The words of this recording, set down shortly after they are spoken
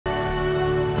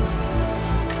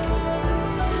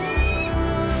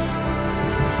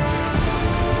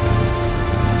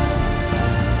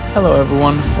Hello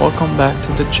everyone, welcome back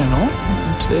to the channel.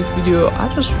 In today's video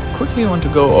I just quickly want to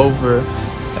go over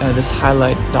this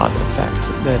highlight dot effect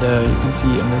that you can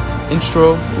see in this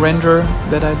intro render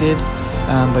that I did,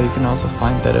 but you can also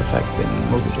find that effect in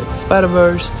movies like the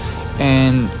Spiderverse,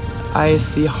 and I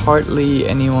see hardly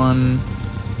anyone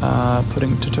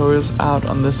putting tutorials out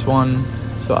on this one,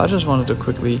 so I just wanted to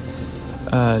quickly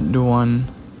do one.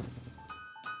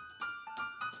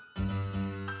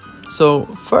 So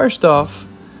first off,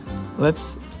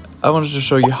 I wanted to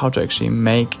show you how to actually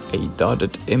make a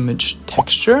dotted image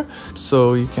texture,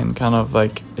 so you can kind of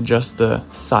like adjust the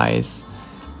size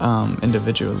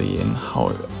individually and how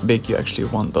big you actually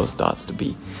want those dots to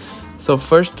be. So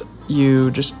first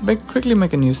you just quickly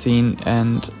make a new scene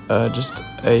and just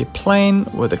a plane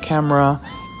with a camera,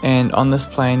 and on this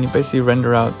plane you basically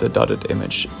render out the dotted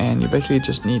image, and you basically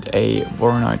just need a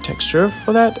Voronoi texture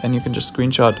for that, and you can just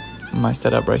screenshot my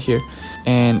setup right here.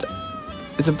 And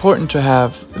it's important to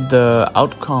have the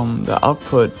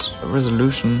output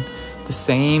resolution, the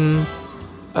same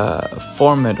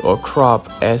format or crop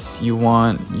as you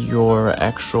want your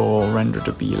actual render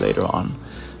to be later on.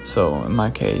 So in my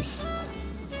case,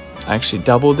 I actually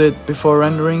doubled it before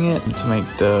rendering it to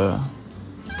make the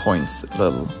points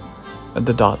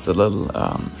the dots a little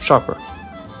sharper.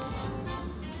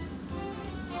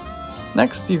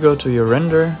 Next you go to your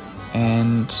render,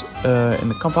 and in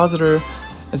the Compositor,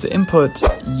 as an input,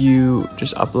 you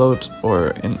just upload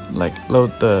or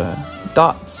load the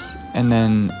dots and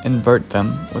then invert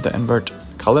them with the invert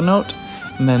color node,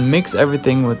 and then mix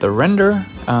everything with the render.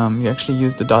 You actually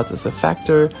use the dots as a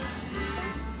factor,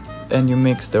 and you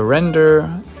mix the render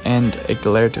and a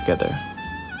glare together.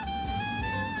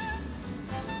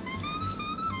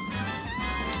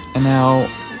 And now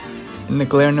in the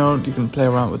glare node, you can play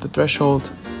around with the threshold,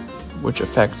 which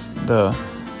affects the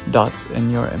dots in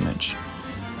your image.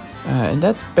 And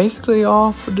that's basically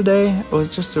all for today. It was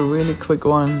just a really quick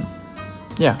one.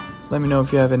 Yeah, let me know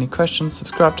if you have any questions.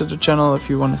 Subscribe to the channel if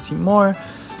you want to see more.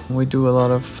 We do a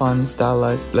lot of fun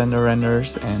stylized Blender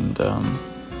renders, and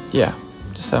yeah,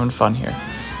 just having fun here.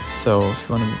 So if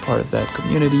you want to be part of that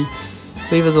community,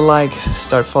 leave us a like,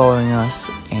 start following us,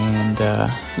 and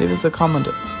leave us a comment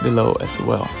below as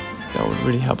well. That would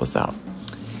really help us out.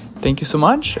 Thank you so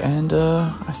much, and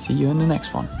I see you in the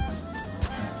next one.